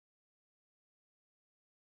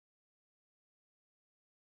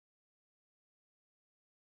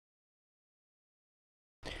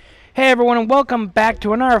Hey everyone, and welcome back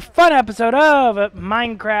to another fun episode of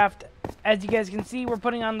Minecraft. As you guys can see, we're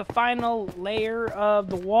putting on the final layer of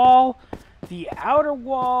the wall, the outer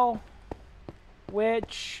wall,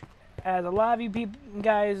 which, as a lot of you people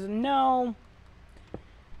guys know,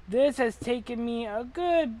 this has taken me a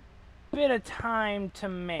good bit of time to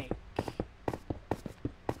make.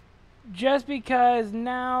 Just because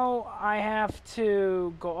now I have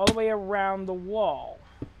to go all the way around the wall.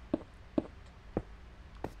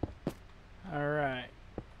 Alright.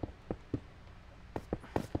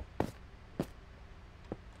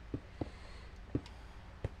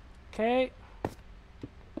 Okay.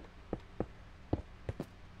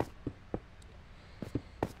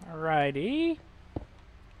 Alrighty.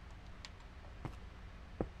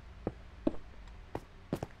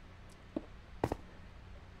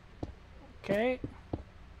 Okay.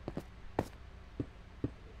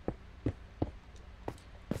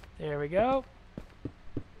 There we go.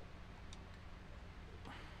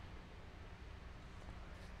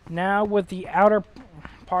 Now with the outer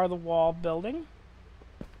part of the wall building.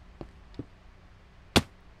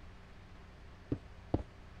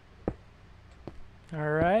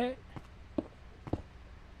 Alright.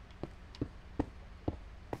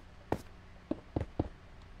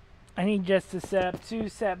 I need just to set up 2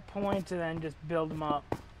 set points and then just build them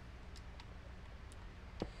up.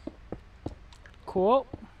 Cool.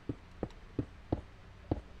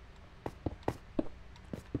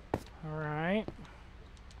 Alright.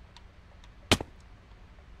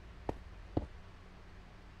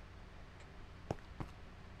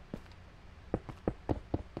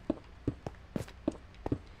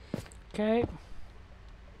 Okay.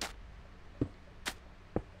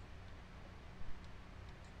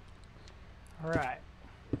 Alright.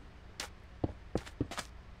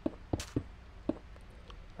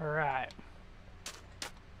 Alright.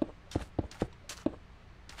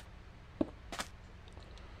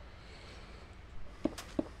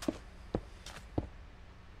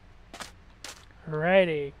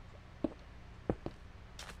 Alrighty.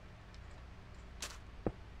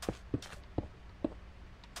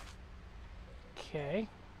 Okay.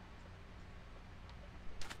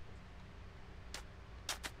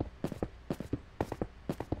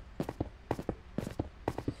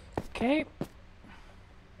 Okay.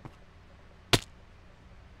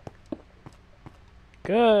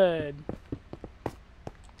 Good.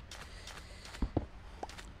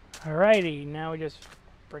 Alrighty, now we just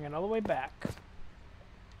bring it all the way back.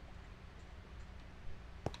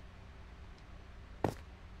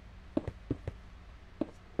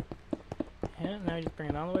 Yeah, now we just bring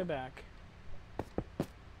it all the way back.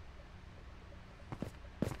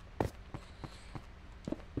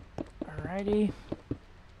 Alrighty.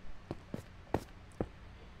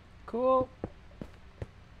 Cool.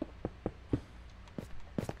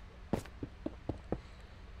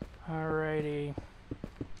 Alrighty.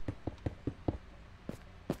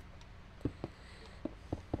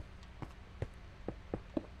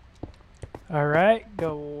 Alright,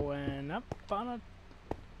 going up on a...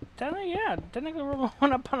 technically we're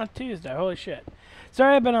going up on a Tuesday. Holy shit.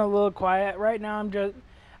 Sorry I've been a little quiet. Right now I don't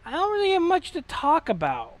really have much to talk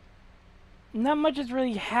about. Not much has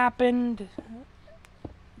really happened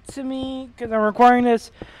to me because I'm recording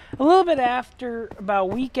this a little bit after, about a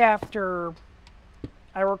week after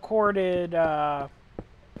I recorded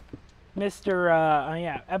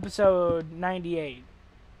episode 98.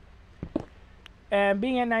 And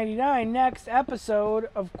being at 99, next episode,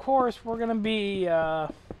 of course, we're going to be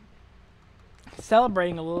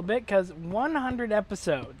celebrating a little bit because 100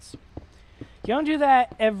 episodes. You don't do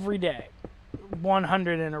that every day,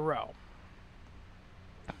 100 in a row.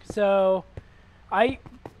 So, I'm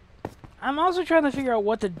also trying to figure out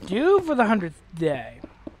what to do for the 100th day.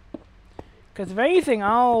 Because if anything,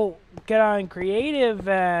 I'll get on creative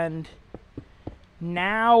and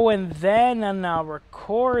now and then, and I'll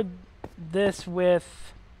record this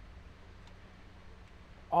with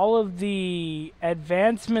all of the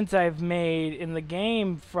advancements I've made in the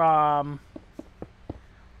game from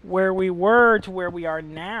where we were to where we are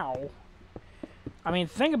now. I mean,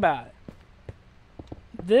 think about it.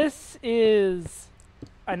 This is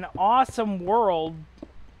an awesome world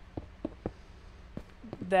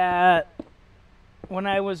that when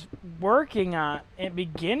I was working on it,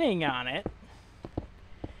 beginning on it,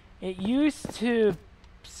 it used to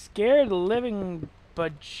scare the living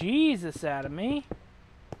bejesus out of me.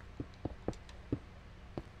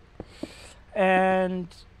 And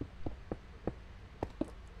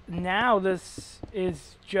now this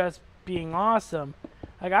is just being awesome.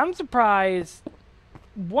 Like, I'm surprised.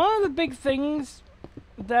 One of the big things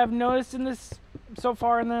that I've noticed in this so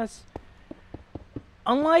far in this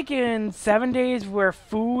unlike in 7 days where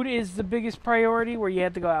food is the biggest priority, where you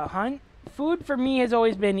have to go out hunt, food for me has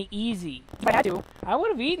always been easy. If I had to, I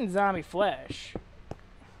would have eaten zombie flesh.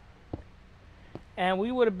 And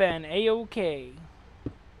we would have been A-okay.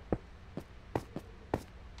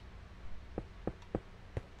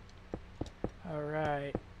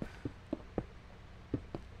 Alright.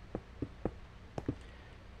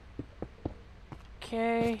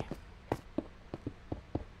 Okay.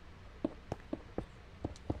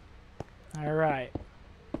 Alright.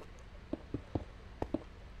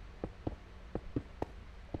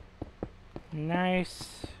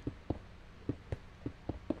 Nice.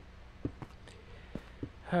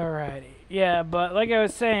 Alrighty. Yeah, but like I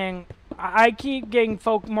was saying, I keep getting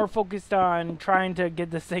more focused on trying to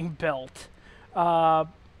get this thing built.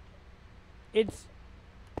 It's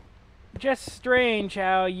just strange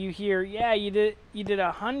how you hear, yeah, you did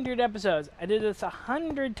 100 episodes. I did this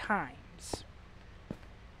 100 times.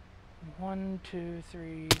 1, 2,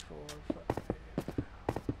 3, 4, 5.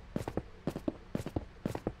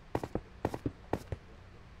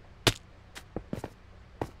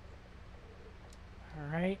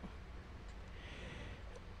 Alright.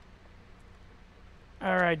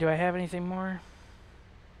 Alright, do I have anything more?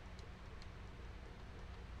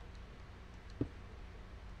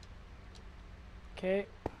 Okay.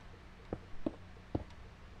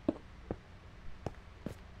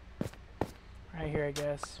 Right here, I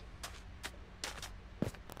guess.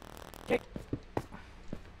 Okay.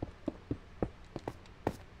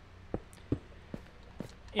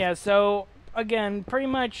 Yeah, so, again, pretty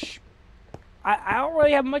much, I don't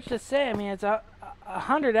really have much to say. I mean, it's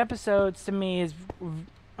 100 episodes to me is...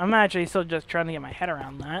 I'm actually still just trying to get my head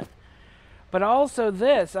around that. But also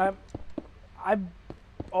this, I've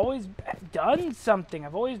always done something.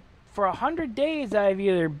 I've always, for 100 days, I've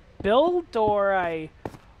either built or I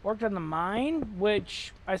worked on the mine,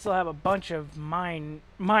 which I still have a bunch of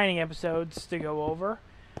mining episodes to go over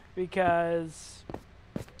because,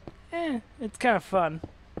 it's kind of fun.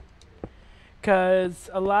 Because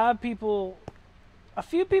a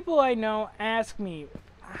few people I know ask me,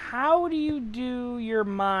 how do you do your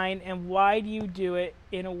mine and why do you do it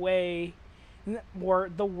in a way, or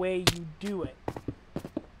the way you do it?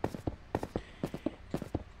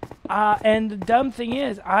 And the dumb thing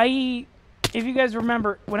is, if you guys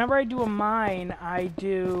remember, whenever I do a mine,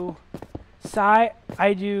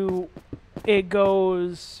 it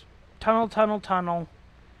goes tunnel, tunnel, tunnel,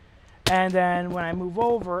 and then when I move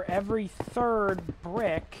over, every third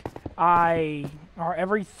brick, or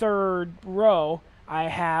every third row, I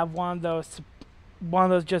have one of those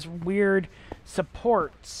just weird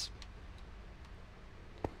supports.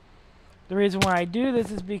 The reason why I do this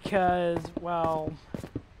is because, well,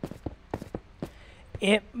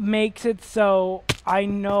 it makes it so I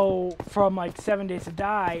know from like 7 Days to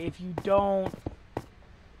Die, if you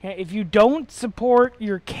don't support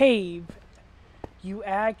your cave, you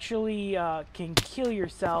actually can kill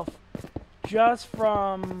yourself just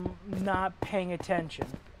from not paying attention.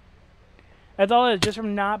 That's all it is, just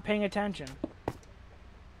from not paying attention.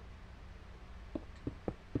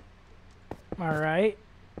 Alright.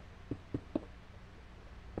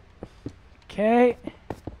 Okay.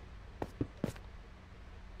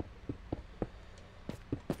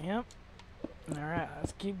 Yep. Alright,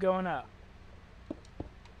 let's keep going up.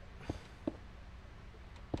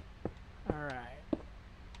 Alright.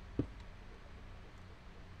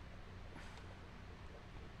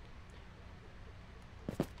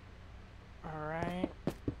 Alright.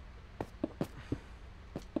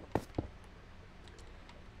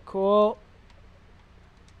 Cool.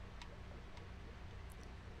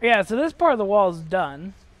 Yeah, so this part of the wall is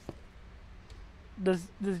done. This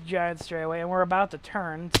giant straightaway, and we're about to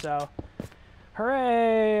turn, so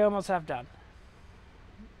hooray, almost half done.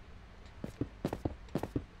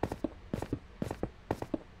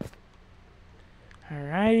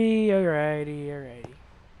 Alrighty, alrighty, alrighty.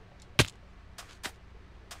 2,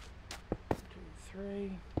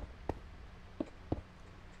 3.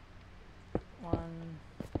 1,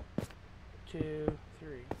 2,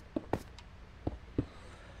 3.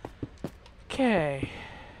 Okay.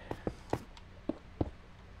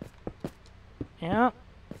 Yep.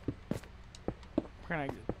 We're gonna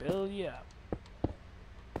just build you up.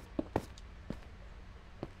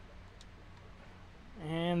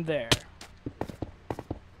 And there.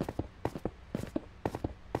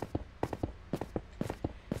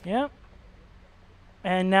 Yep.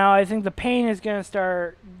 And now I think the pain is gonna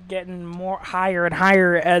start getting more higher and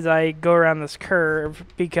higher as I go around this curve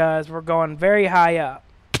because we're going very high up.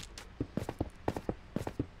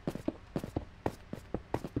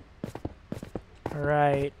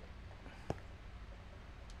 Right.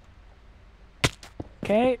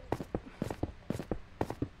 Okay.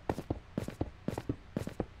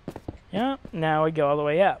 Yeah, now we go all the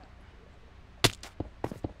way up.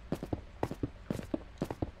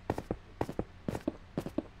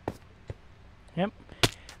 Yep.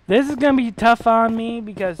 This is going to be tough on me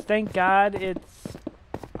because thank God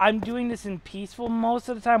I'm doing this in peaceful most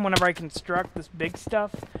of the time whenever I construct this big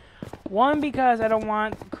stuff. One, because I don't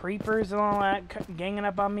want creepers and all that ganging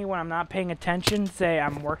up on me when I'm not paying attention. Say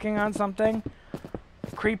I'm working on something.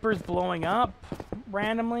 Creepers blowing up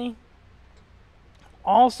randomly.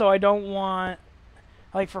 Also, I don't want,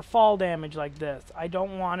 like for fall damage like this, I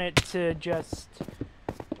don't want it to just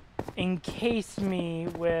encase me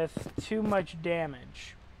with too much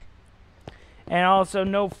damage. And also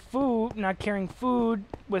no food, not carrying food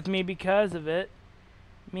with me because of it,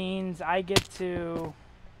 means I get to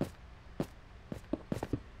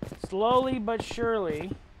slowly but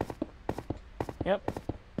surely, yep,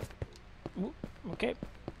 okay,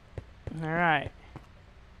 alright.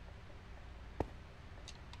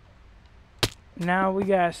 Now we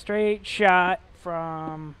got a straight shot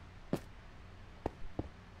from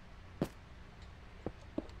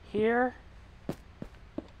here.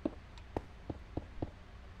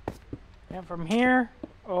 And from here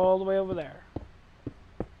all the way over there.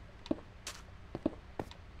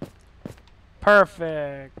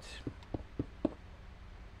 Perfect.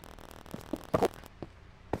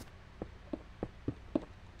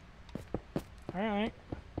 Alright.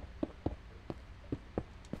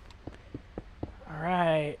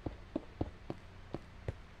 Alright.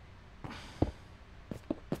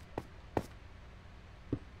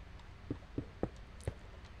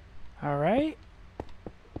 Alright.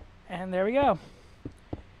 And there we go.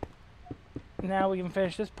 Now we can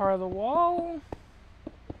finish this part of the wall.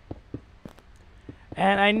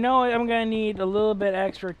 And I know I'm going to need a little bit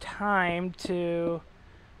extra time to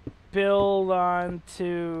build on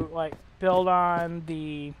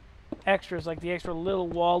the extras, like the extra little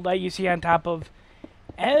wall that you see on top of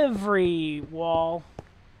every wall.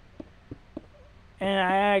 And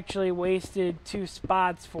I actually wasted 2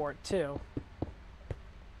 spots for it too,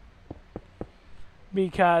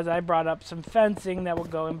 because I brought up some fencing that will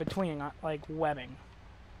go in between, like webbing.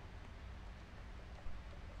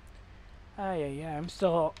 Yeah, I'm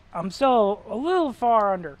still a little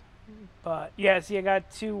far under, but yeah, see, I got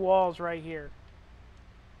 2 walls right here.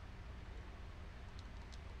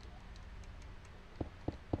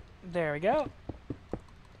 There we go.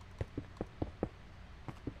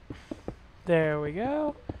 There we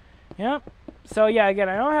go. Yep. So yeah, again,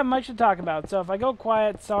 I don't have much to talk about, so if I go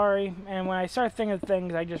quiet, sorry, and when I start thinking of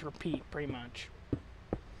things, I just repeat, pretty much.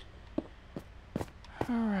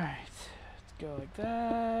 Alright, let's go like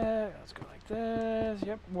that, let's go like this,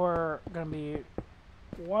 yep, we're gonna be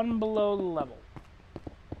 1 below the level.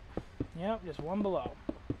 Yep, just 1 below.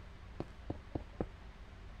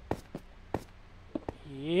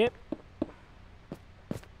 Yep.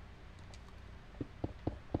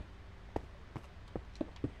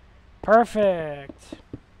 Perfect.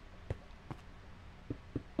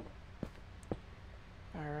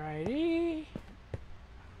 Alrighty.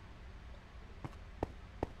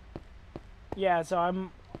 Yeah, so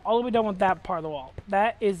I'm all the way done with that part of the wall.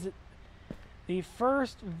 That is the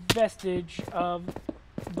first vestige of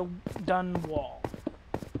the done wall.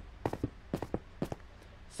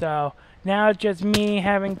 So now it's just me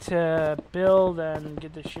having to build and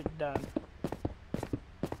get this shit done.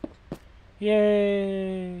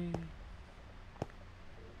 Yay!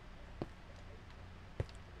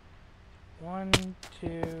 1,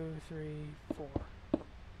 2, 3, 4.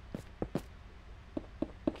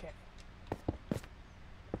 Okay.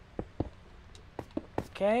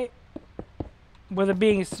 Okay. With it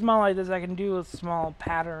being small like this, I can do a small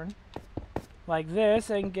pattern like this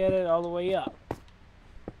and get it all the way up.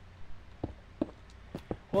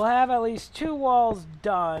 We'll have at least 2 walls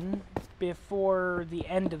done before the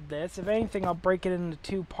end of this. If anything, I'll break it into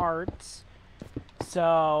 2 parts.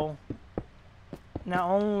 So not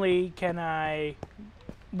only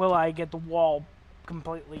will I get the wall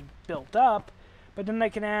completely built up, but then I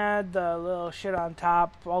can add the little shit on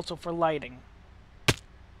top also for lighting.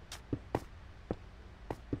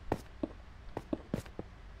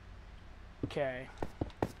 Okay.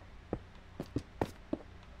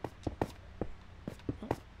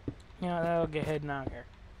 Yeah, that'll get hidden out here.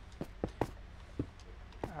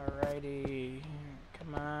 Alrighty.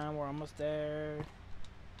 Come on, we're almost there.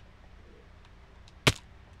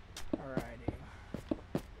 Alrighty.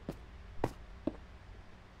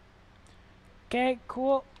 Okay,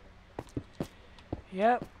 cool.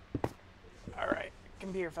 Yep. Alright.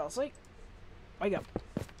 Computer fell asleep. Wake up.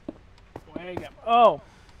 Wake up. Oh.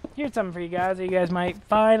 here's something for you guys that you guys might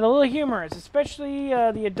find a little humorous, especially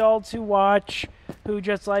the adults who watch, who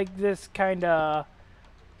just like this kind of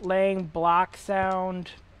laying block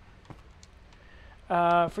sound.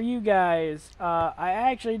 For you guys, I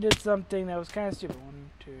actually did something that was kind of stupid. 1,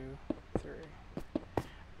 2, 3.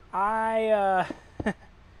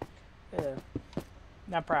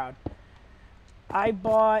 Not proud. I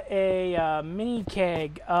bought a mini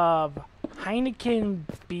keg of Heineken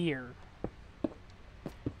beer.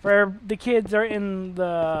 For the kids that are in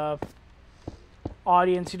the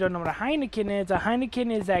audience who don't know what a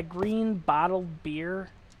Heineken is that green bottled beer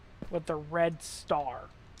with the red star,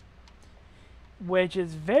 which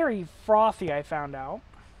is very frothy, I found out.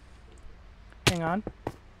 Hang on.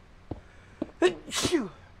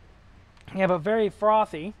 Yeah, but very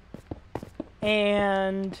frothy.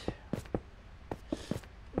 And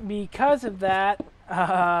because of that,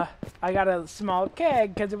 I got a small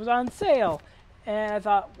keg because it was on sale. And I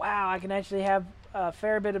thought, wow, I can actually have a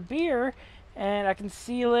fair bit of beer, and I can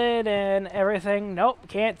seal it and everything. Nope,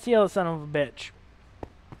 can't seal the son of a bitch.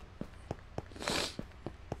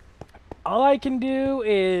 All I can do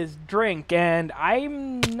is drink, and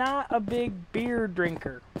I'm not a big beer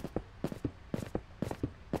drinker.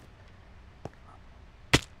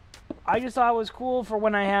 I just thought it was cool for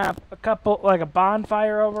when I have a couple, like a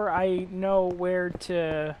bonfire over, I know where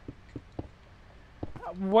to...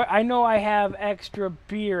 I know I have extra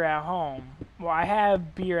beer at home. Well, I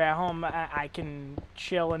have beer at home I can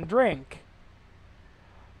chill and drink.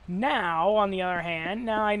 Now, on the other hand,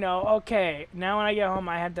 now I know, okay, now when I get home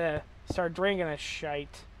I have to start drinking this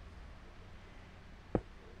shite.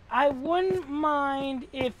 I wouldn't mind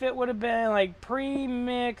if it would have been like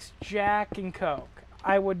pre-mixed Jack and Coke.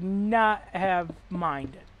 I would not have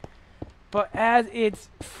minded. But as it's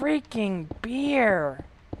freaking beer,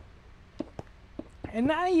 and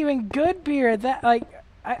not even good beer, that like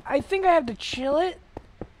I think I have to chill it.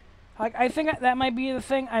 Like I think that might be the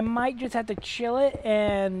thing. I might just have to chill it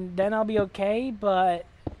and then I'll be okay, but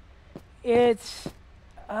it's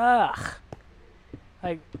like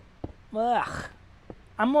ugh.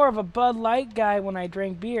 I'm more of a Bud Light guy when I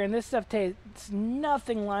drink beer, and this stuff tastes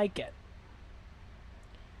nothing like it.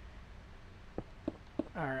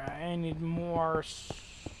 Alright, I need more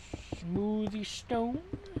smoothie stone.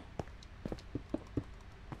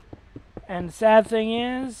 And the sad thing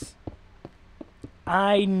is,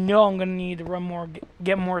 I know I'm gonna need to run more,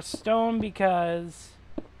 get more stone, because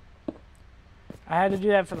I had to do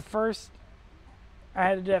that for the first. I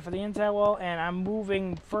had to do that for the inside wall, and I'm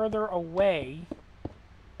moving further away.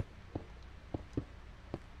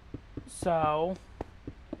 So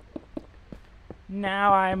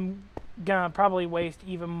now I'm gonna probably waste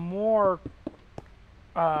even more.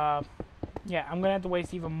 Yeah, I'm gonna have to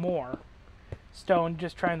waste even more stone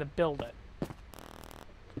just trying to build it.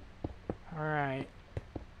 Alright.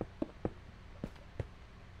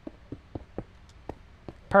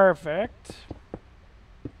 Perfect.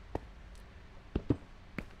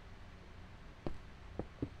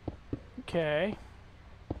 Okay.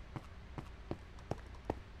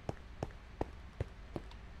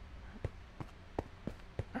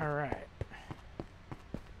 Alright.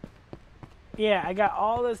 Yeah, I got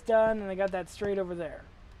all this done, and I got that straight over there.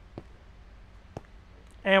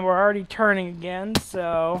 And we're already turning again,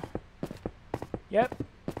 so... Yep,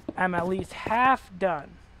 I'm at least half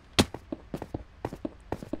done.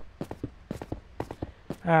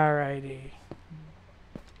 Alrighty.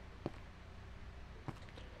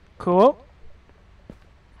 Cool.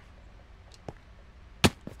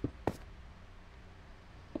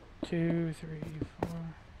 Two, three, four.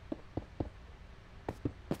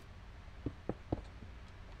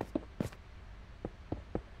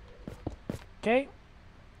 Okay.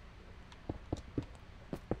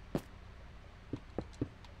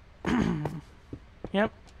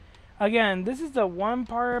 Yep. Again, this is the one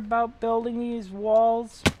part about building these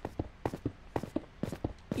walls.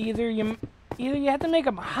 Either you have to make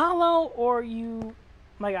them hollow, or you,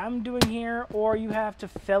 like I'm doing here, or you have to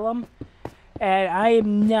fill them. And I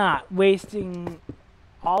am not wasting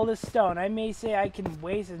all this stone. I may say I can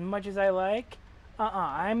waste as much as I like.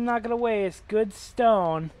 I'm not gonna waste good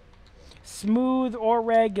stone, smooth or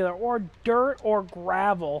regular, or dirt or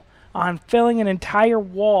gravel, on filling an entire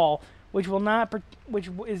wall, which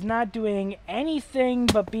is not doing anything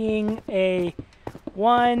but being a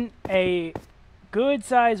good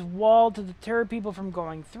sized wall to deter people from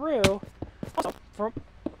going through. Also,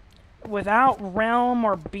 without Realm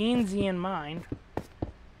or Beansy in mind,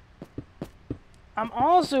 I'm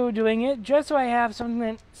also doing it just so I have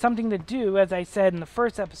something to do, as I said in the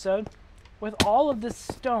first episode, with all of this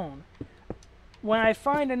stone. when I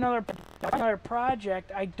find another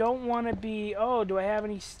project, I don't want to be, oh, do I have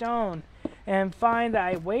any stone? And find that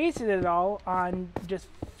I wasted it all on just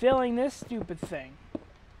filling this stupid thing.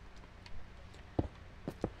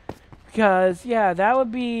 Because, yeah, that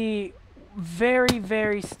would be very,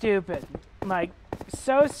 very stupid. Like,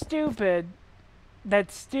 so stupid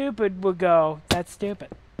that stupid would go, that's stupid.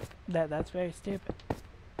 That's very stupid.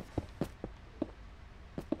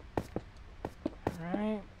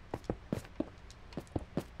 Alright.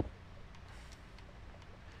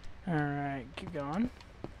 Alright, keep going.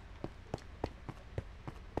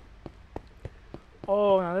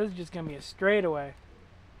 Oh, now this is just going to be a straightaway.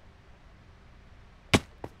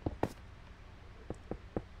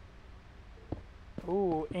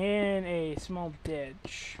 Ooh, in a small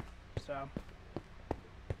ditch. So.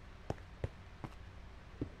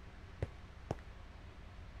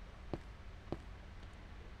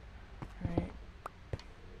 Alright.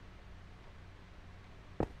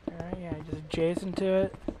 Alright, yeah, just adjacent to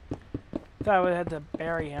it. Thought I would have to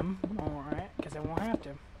bury him. Alright, because I won't have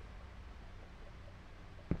to.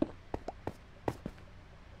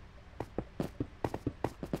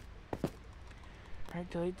 Alright,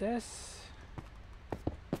 delete this.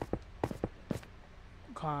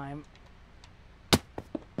 Climb.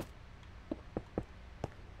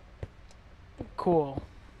 Cool.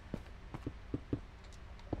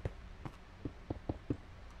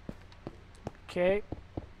 Okay.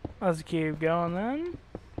 Let's keep going then.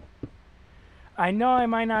 I know I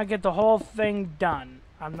might not get the whole thing done.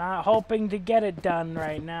 I'm not hoping to get it done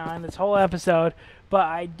right now in this whole episode, but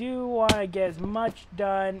I do want to get as much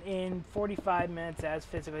done in 45 minutes as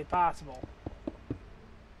physically possible.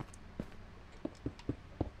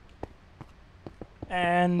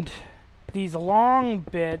 And these long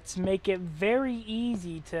bits make it very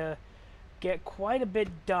easy to get quite a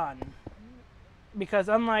bit done. Because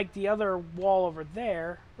unlike the other wall over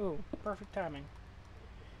there... Ooh, perfect timing.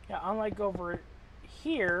 Yeah, unlike over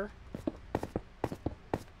here...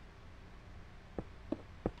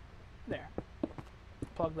 There.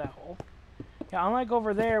 Plug that hole. Yeah, unlike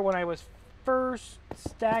over there when I was first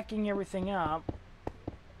stacking everything up...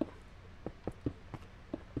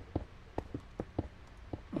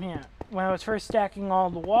 Yeah, when I was first stacking all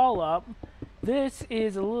the wall up, this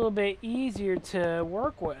is a little bit easier to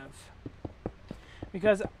work with.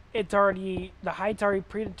 Because it's already, the height's already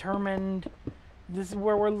predetermined. This is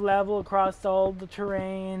where we're level across all the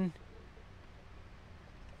terrain.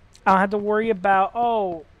 I don't have to worry about,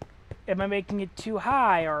 oh, am I making it too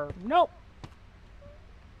high? Or, nope.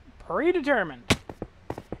 Predetermined.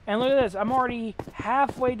 And look at this, I'm already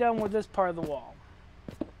halfway done with this part of the wall.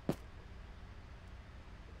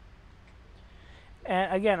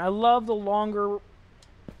 And again, I love the longer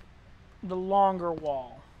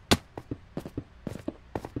wall.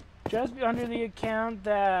 Just under the account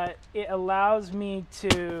that it allows me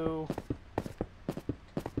to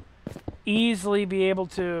easily be able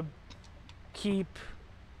to keep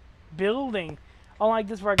building. Unlike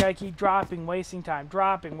this where I gotta keep dropping, wasting time,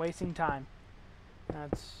 dropping, wasting time.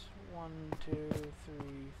 That's 1, 2, 3,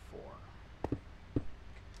 4.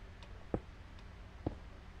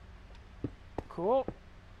 Cool.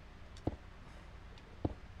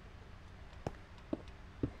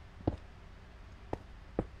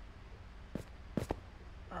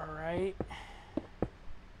 Alright.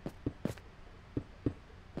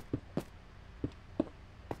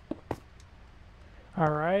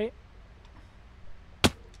 Alright.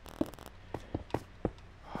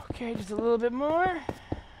 Okay, just a little bit more.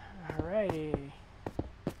 Alrighty.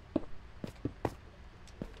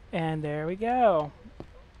 And there we go.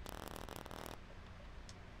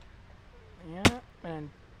 Yeah, and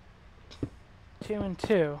 2 and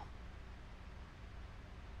 2.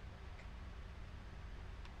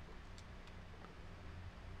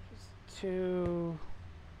 Just 2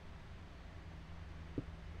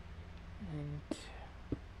 and 2.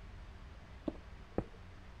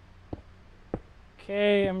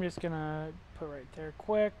 Okay, I'm just gonna put right there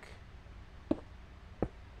quick.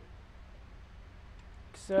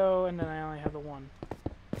 So, and then I only have the 1.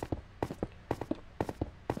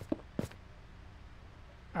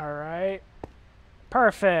 Alright.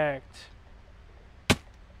 Perfect.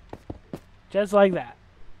 Just like that.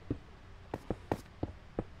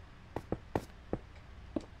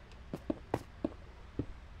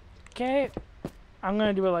 Okay. I'm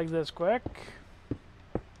going to do it like this quick.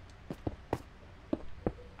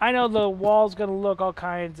 I know the wall's going to look all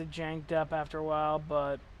kinds of janked up after a while,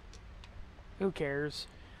 but who cares?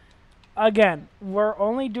 Again, we're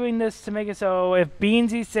only doing this to make it so if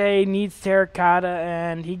Beansy, say, needs terracotta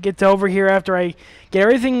and he gets over here after I get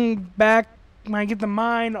everything back when I get the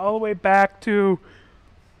mine all the way back to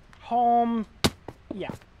home.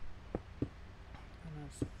 Yeah. And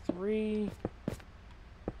that's 3, 2,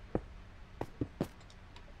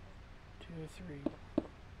 3.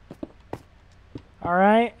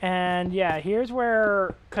 Alright, and yeah, here's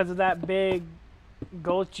where, because of that big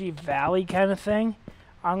gulchy valley kind of thing,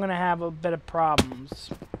 I'm going to have a bit of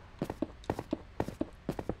problems.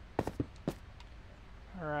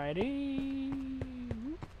 Alrighty.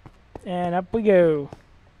 And up we go.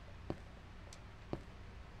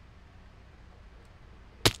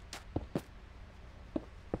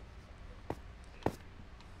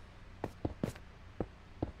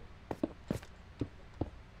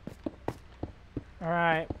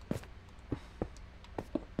 Alright.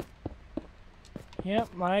 Yep,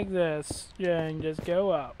 like this. Yeah, and just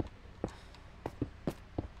go up.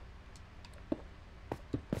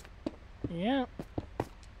 Yep.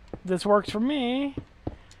 This works for me.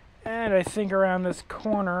 And I think around this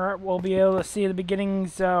corner we'll be able to see the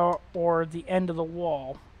beginnings or the end of the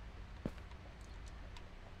wall.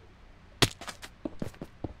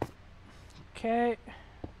 Okay.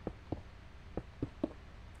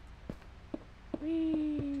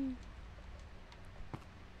 Whee.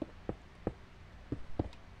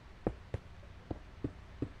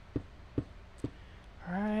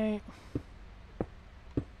 Alright.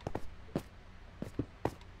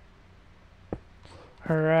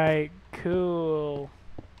 Alright, cool.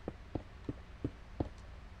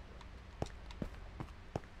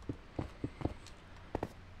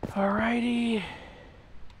 Alrighty.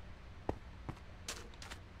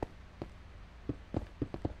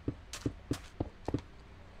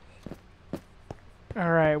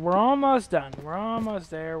 Alright, we're almost done. We're almost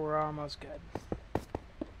there. We're almost good.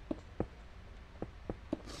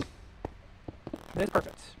 That's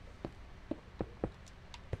perfect.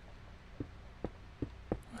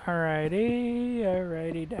 Alrighty,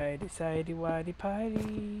 alrighty, dighty, sidey, waddy,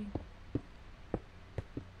 potty.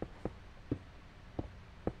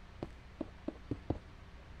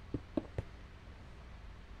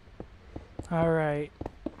 Alright.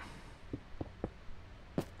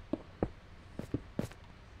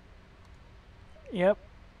 Yep.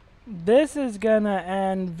 This is gonna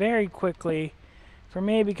end very quickly for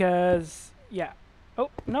me because, yeah. Oh,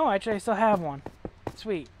 no, actually I still have one.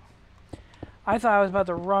 Sweet. I thought I was about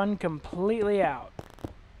to run completely out.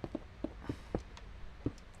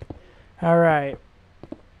 Alright.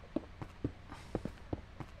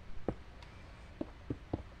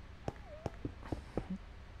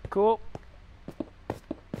 Cool.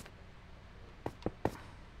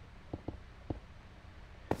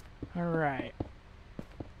 Alright.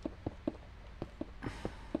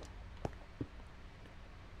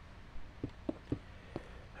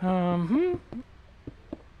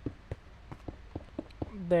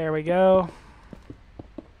 There we go.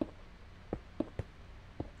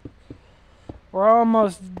 We're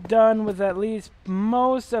almost done with at least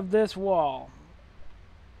most of this wall.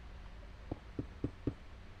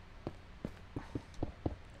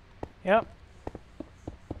 Yep.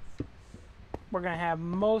 We're going to have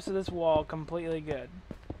most of this wall completely good.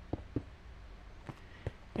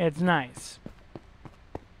 It's nice.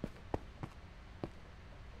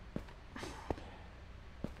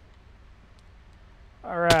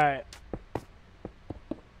 Alright.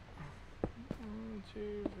 1,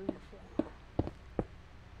 2, 3, 4.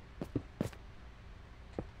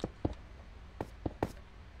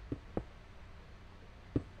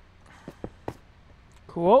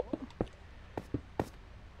 Cool.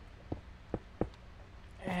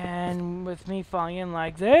 And with me falling in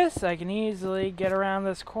like this, I can easily get around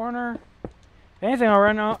this corner. If anything, I'll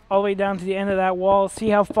run all the way down to the end of that wall, see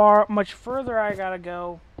how much further I gotta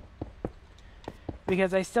go.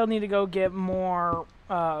 Because I still need to go get more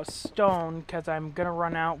stone, because I'm gonna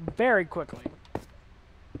run out very quickly.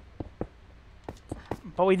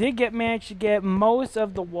 But we did manage to get most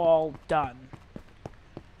of the wall done.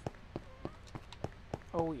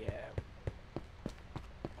 Oh yeah.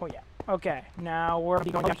 Oh yeah. Okay, now we're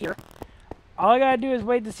going down here. All I gotta do is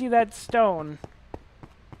wait to see that stone.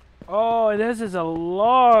 Oh, this is a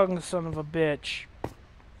long son of a bitch.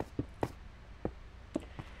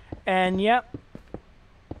 And yep.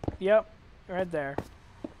 Yep, right there.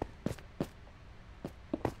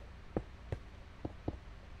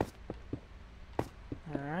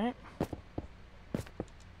 Alright.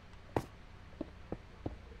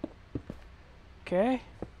 Okay.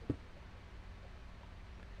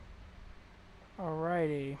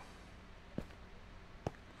 Alrighty.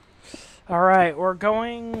 Alright, we're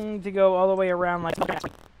going to go all the way around like that.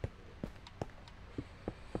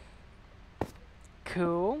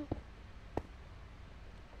 Cool.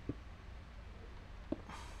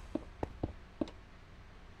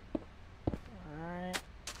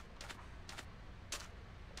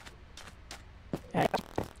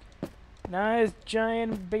 Nice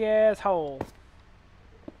giant big ass hole.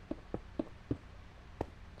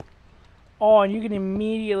 Oh, and you can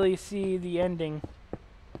immediately see the ending.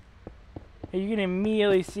 You can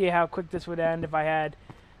immediately see how quick this would end if I had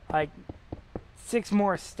like 6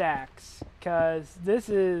 more stacks. Because this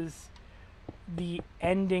is the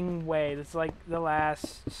ending way. This is like the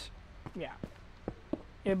last, yeah.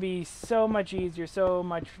 It'd be so much easier, so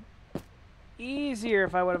much easier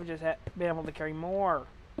if I would have just been able to carry more.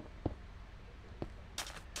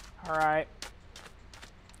 Alright.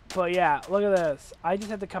 But yeah, look at this. I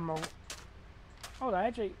just have to come over. Oh, I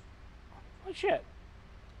actually. Oh, shit.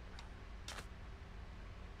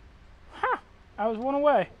 Huh. I was 1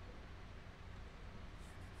 away.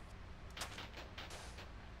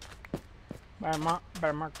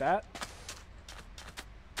 Better mark that.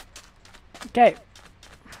 Okay.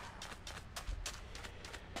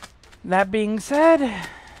 That being said,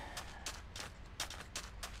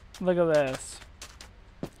 look at this.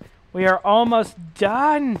 We are almost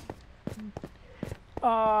done.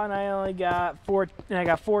 Oh, and I only got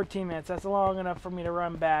 14 minutes. That's long enough for me to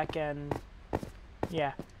run back and,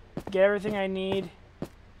 yeah, get everything I need.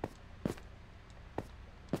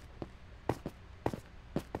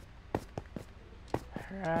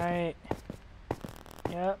 Alright.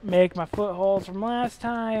 Yep, make my footholds from last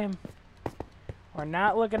time. We're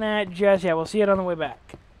not looking at it just yet. We'll see it on the way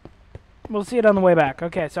back. We'll see it on the way back.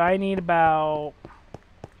 Okay, so I need about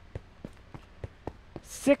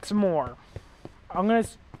 6 more. I'm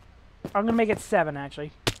gonna make it 7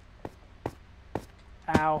 actually.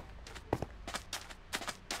 Ow.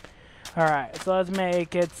 Alright, so let's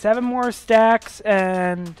make it 7 more stacks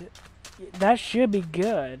and that should be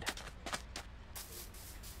good.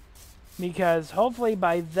 Because hopefully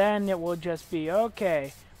by then it will just be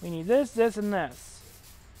okay. We need this, this, and this.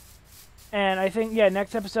 And I think, yeah,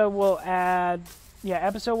 next episode we'll add, yeah,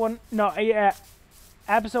 episode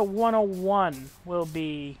 101 will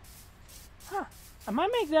be, I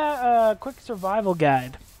might make that a quick survival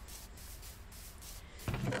guide.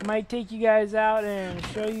 I might take you guys out and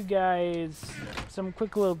show you guys some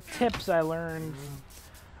quick little tips I learned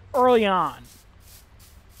early on.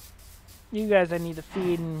 You guys I need to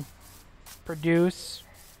feed and produce.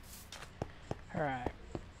 Alright.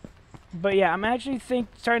 But yeah, I'm actually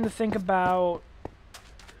starting to think about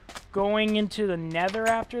going into the Nether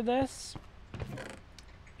after this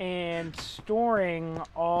and storing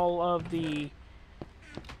all of the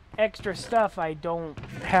extra stuff I don't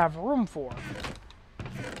have room for.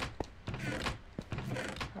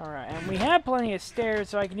 Alright, and we have plenty of stairs,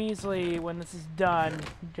 so I can easily, when this is done,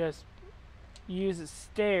 just use the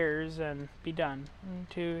stairs and be done. 1,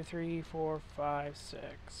 2, 3, 4, 5,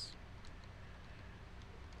 6.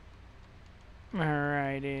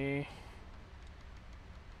 Alrighty.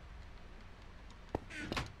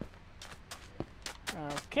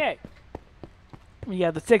 Okay. We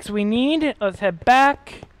got the 6 we need. Let's head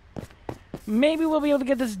back. Maybe we'll be able to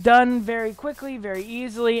get this done very quickly, very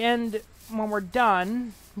easily, and when we're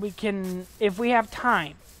done, we can, if we have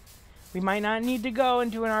time, we might not need to go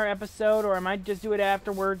into our episode, or I might just do it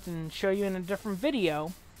afterwards and show you in a different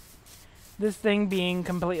video. This thing being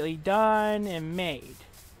completely done and made.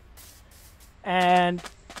 And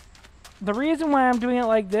the reason why I'm doing it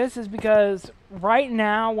like this is because right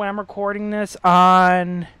now when I'm recording this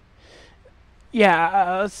on,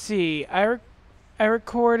 yeah, let's see, I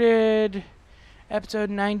recorded episode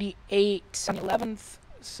 98 on the 11th,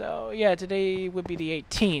 so yeah, today would be the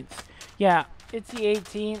 18th. Yeah, it's the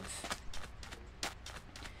 18th.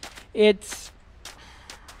 It's,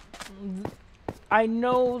 I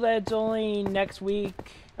know that it's only next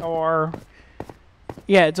week, or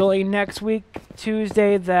yeah, it's only next week,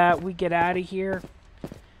 Tuesday, that we get out of here,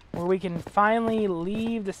 where we can finally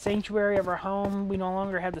leave the sanctuary of our home. We no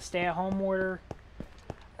longer have the stay-at-home order.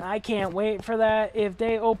 I can't wait for that. If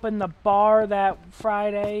they open the bar that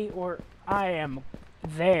Friday, or I am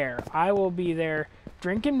there. I will be there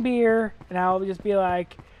drinking beer, and I'll just be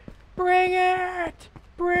like, bring it!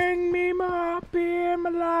 Bring me my beer, my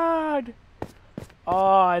lord!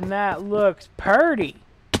 Oh, and that looks pretty.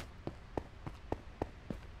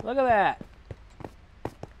 Look at that.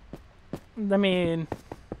 I mean,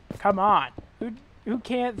 come on. Who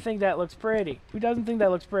can't think that looks pretty? Who doesn't think that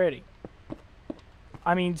looks pretty?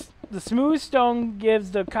 I mean, the smooth stone gives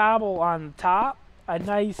the cobble on the top a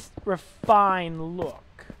nice, refined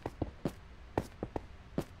look.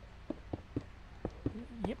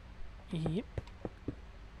 Yep. Yep.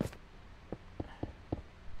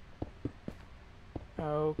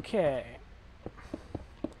 Okay.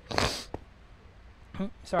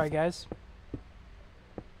 Sorry, guys.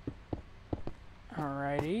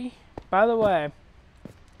 Alrighty. By the way,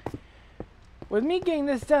 With me getting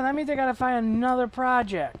this done, that means I gotta find another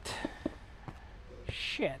project.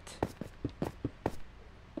 Shit.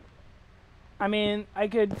 I mean, I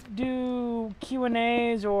could do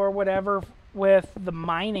Q&As or whatever with the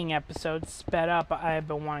mining episodes sped up I've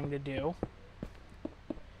been wanting to do.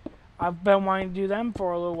 I've been wanting to do them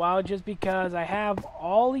for a little while just because I have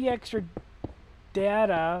all the extra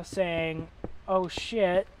data saying, oh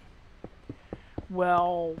shit,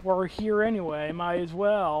 well, we're here anyway, might as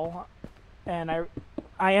well. And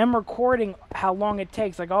I am recording how long it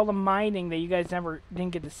takes, like all the mining that you guys didn't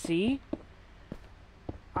get to see.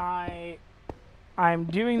 I'm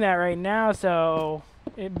doing that right now, so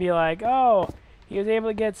it'd be like, oh, he was able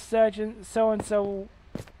to get such and so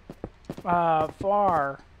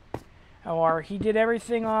far, or he did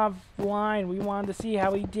everything offline. We wanted to see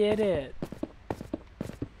how he did it.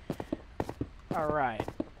 All right,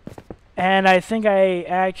 and I think I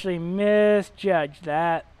actually misjudged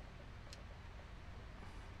that.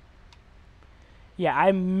 Yeah,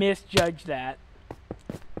 I misjudged that.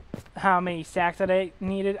 How many stacks that I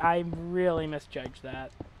needed, I really misjudged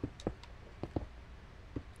that.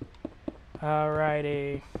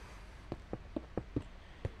 Alrighty.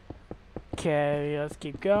 Okay, let's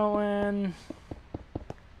keep going.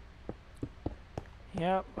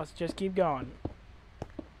 Yep, let's just keep going.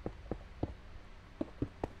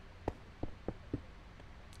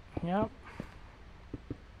 Yep.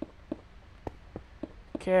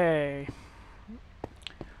 Okay.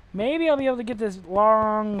 Maybe I'll be able to get this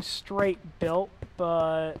long straight built,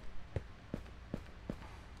 but...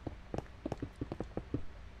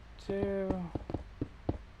 2...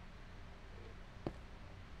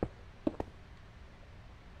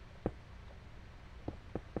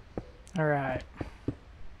 Alright.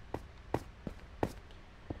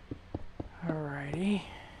 Alrighty.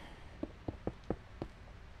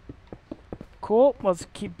 Cool, let's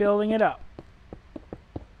keep building it up.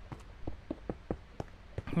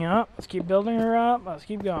 Yep, let's keep building her up. Let's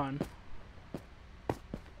keep going.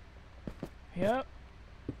 Yep.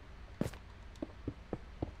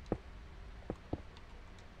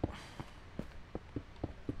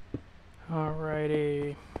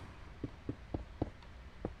 Alrighty.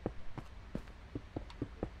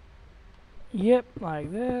 Yep,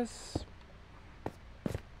 like this.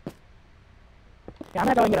 Yeah, I'm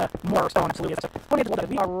not going to get more stone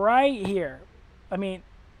absolutely. Right here. I mean,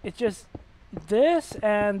 it's just this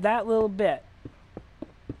and that little bit.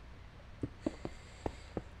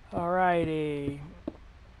 Alrighty.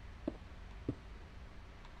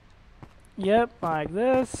 Yep, like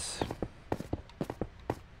this.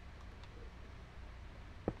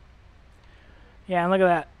 Yeah, and look at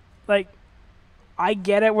that. Like, I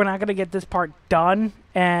get it, we're not going to get this part done,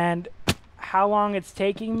 and how long it's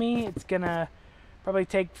taking me, it's going to probably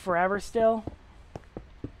take forever still.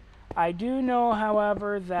 I do know,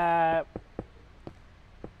 however, that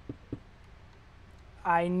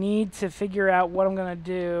I need to figure out what I'm going to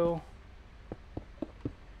do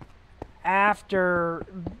after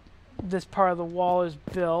this part of the wall is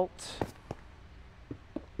built.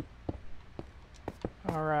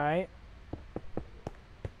 Alright.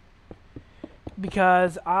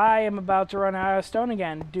 Because I am about to run out of stone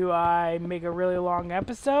again. Do I make a really long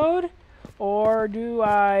episode? Or do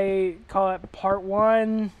I call it part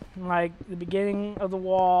 1, like the beginning of the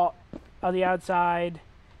wall, of the outside,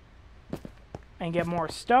 and get more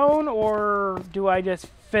stone? Or do I just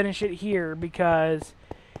finish it here? Because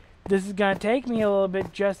this is going to take me a little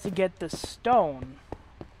bit just to get the stone.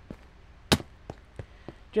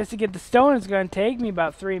 Just to get the stone is going to take me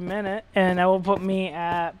about 3 minutes, and that will put me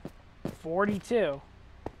at 42.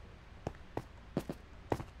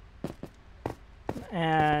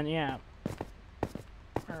 And yeah.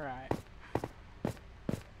 Alright.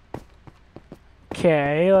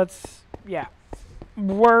 Okay, let's, yeah.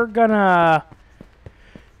 We're gonna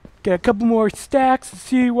get a couple more stacks and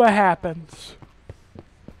see what happens.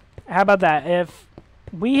 How about that? If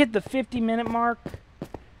we hit the 50-minute mark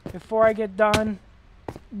before I get done,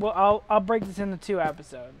 well, I'll break this into 2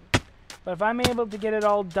 episodes. But if I'm able to get it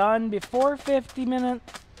all done before 50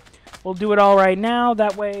 minutes, we'll do it all right now.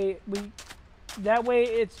 That way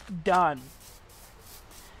it's done.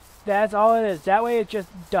 That's all it is. That way it's just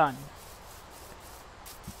done.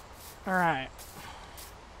 Alright.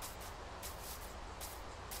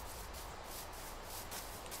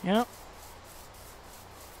 Yep.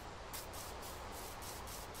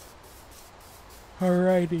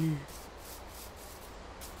 Alrighty.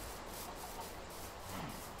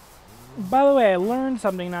 By the way, I learned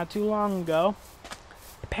something not too long ago.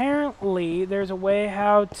 Apparently, there's a way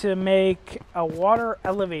how to make a water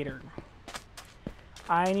elevator.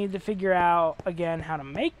 I need to figure out, again, how to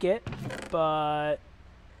make it. but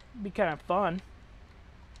it'd be kind of fun.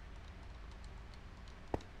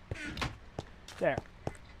 There.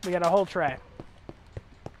 We got a whole tray.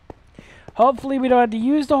 Hopefully we don't have to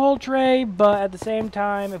use the whole tray, but at the same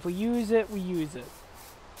time, if we use it, we use it.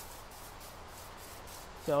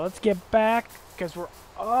 So let's get back, because we're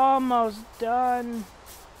almost done.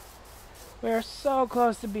 We're so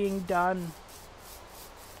close to being done.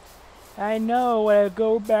 I know when I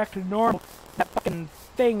go back to normal, that fucking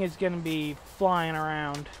thing is going to be flying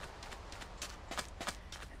around.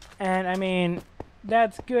 And I mean,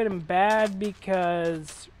 that's good and bad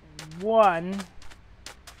because, one,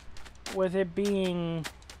 with it being,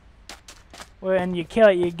 when you kill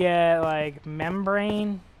it, you get like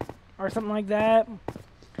membrane or something like that.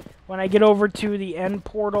 When I get over to the end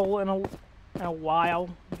portal in a while,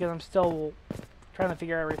 because I'm still trying to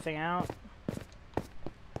figure everything out.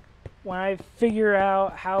 When I figure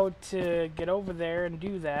out how to get over there and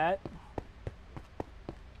do that,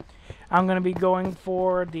 I'm going to be going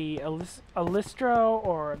for the Alistro,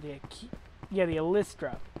 or the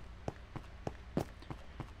Alistra.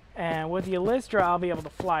 And with the Alistra, I'll be able to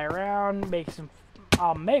fly around,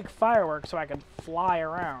 I'll make fireworks so I can fly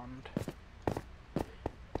around.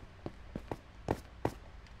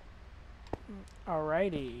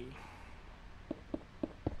 Alrighty.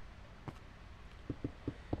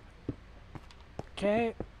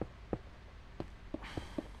 Okay.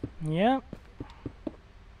 Yep.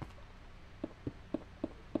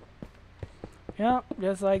 Yep,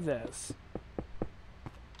 just like this.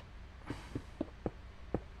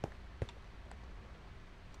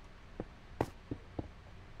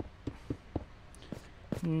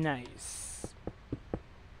 Nice.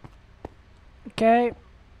 Okay.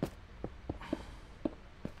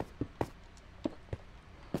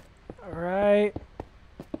 Alright.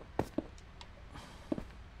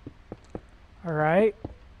 Alright.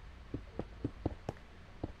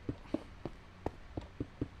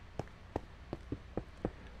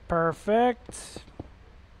 Perfect.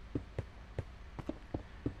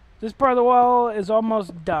 This part of the wall is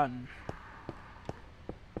almost done.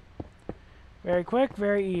 Very quick,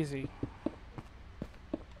 very easy.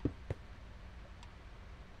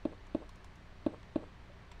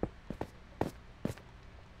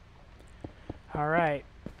 Alright.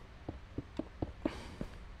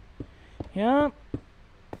 Yep.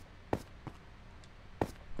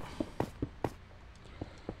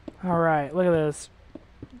 Alright, look at this.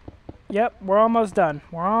 Yep, we're almost done.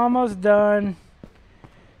 We're almost done.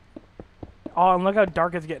 Oh, and look how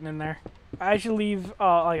dark it's getting in there. I should leave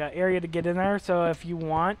like an area to get in there, so if you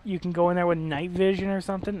want, you can go in there with night vision or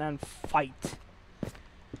something and fight.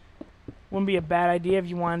 Wouldn't be a bad idea if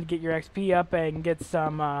you wanted to get your XP up and get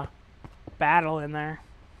some battle in there.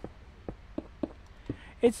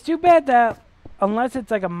 It's too bad that unless it's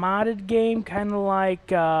like a modded game, kind of like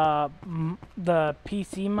the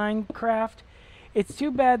PC Minecraft, it's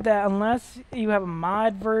too bad that unless you have a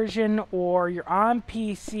mod version or you're on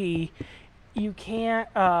PC, you can't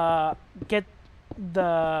get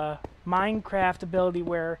the Minecraft ability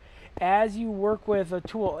where as you work with a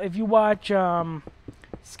tool, if you watch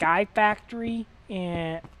Sky Factory,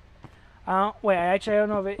 and wait, actually I don't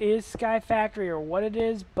know if it is Sky Factory or what it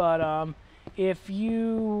is, but if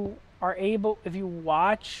you are able, if you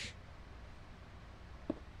watch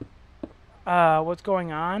what's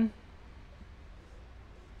going on,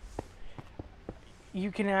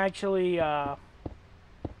 you can actually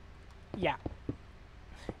yeah,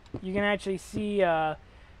 you can actually see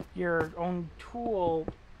your own tool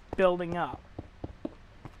building up.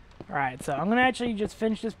 Alright, so I'm going to actually just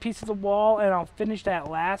finish this piece of the wall, and I'll finish that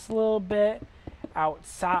last little bit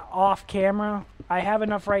outside, off camera. I have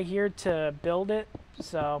enough right here to build it,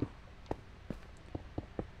 so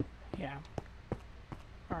yeah.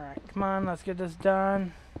 Alright, come on, let's get this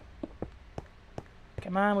done.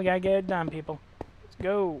 Come on, we got to get it done, people. Let's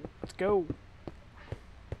go. Let's go.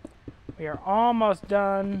 We are almost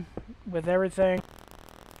done with everything.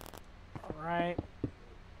 Alright.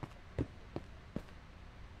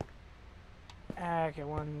 Okay,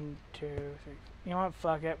 1, 2, 3. You know what?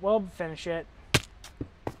 Fuck it. We'll finish it.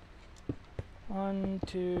 1,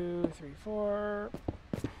 2, 3, 4.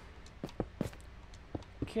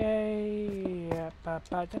 Okay.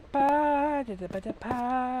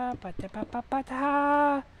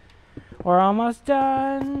 We're almost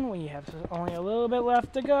done. We have only a little bit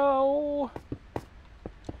left to go.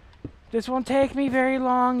 This won't take me very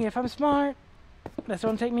long if I'm smart. This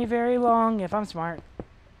won't take me very long if I'm smart.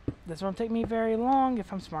 This won't take me very long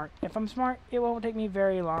if I'm smart. If I'm smart, it won't take me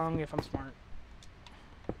very long if I'm smart.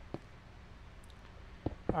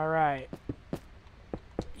 Alright.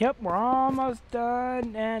 Yep, we're almost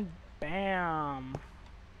done, and Bam.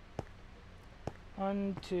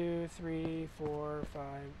 1, 2, 3, 4, 5.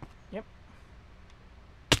 Yep.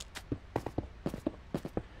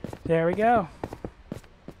 There we go.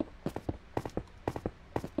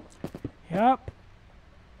 Yep.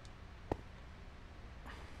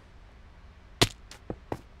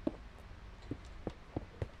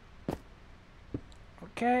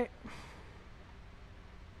 Okay.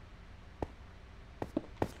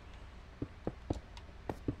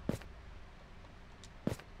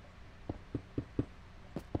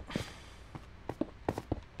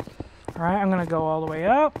 Alright, I'm going to go all the way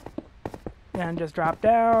up, and just drop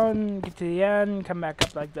down, get to the end, come back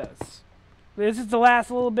up like this. This is the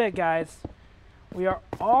last little bit, guys. We are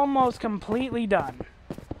almost completely done.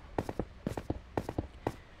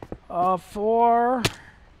 4.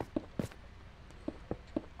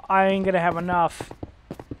 I ain't going to have enough.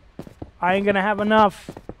 I ain't going to have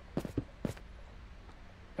enough.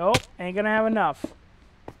 Nope, ain't going to have enough.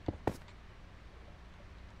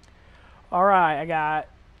 Alright, I got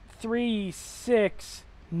 3, 6,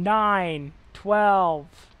 9, 12,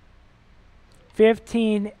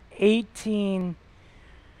 15, 18,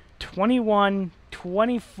 21,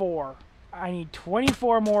 24. I need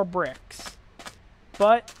 24 more bricks.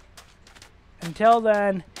 But until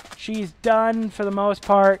then, she's done for the most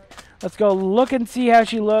part. Let's go look and see how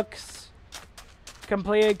she looks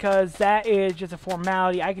completed, because that is just a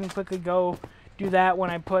formality. I can quickly go do that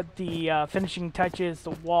when I put the finishing touches,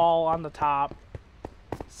 the wall on the top.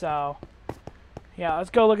 So, yeah, let's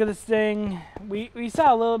go look at this thing. We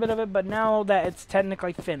saw a little bit of it, but now that it's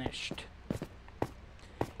technically finished.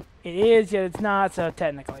 It is, yet it's not, so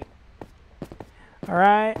technically.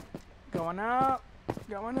 Alright, going up,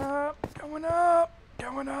 going up, going up,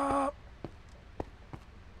 going up.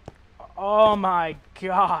 Oh my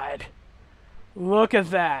god. Look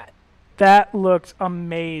at that. That looks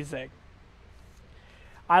amazing.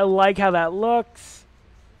 I like how that looks.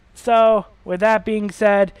 So, with that being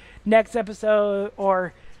said, next episode,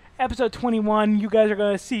 or episode 21, you guys are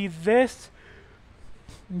going to see this.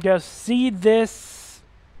 Just see this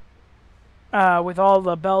with all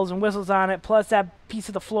the bells and whistles on it, plus that piece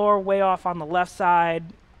of the floor way off on the left side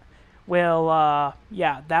will,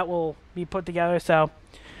 yeah, that will be put together. So,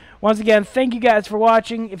 once again, thank you guys for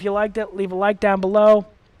watching. If you liked it, leave a like down below.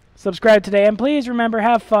 Subscribe today, and please remember,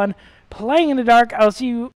 have fun playing in the dark. I'll see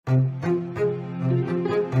you.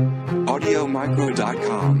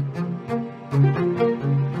 AudioMicro.com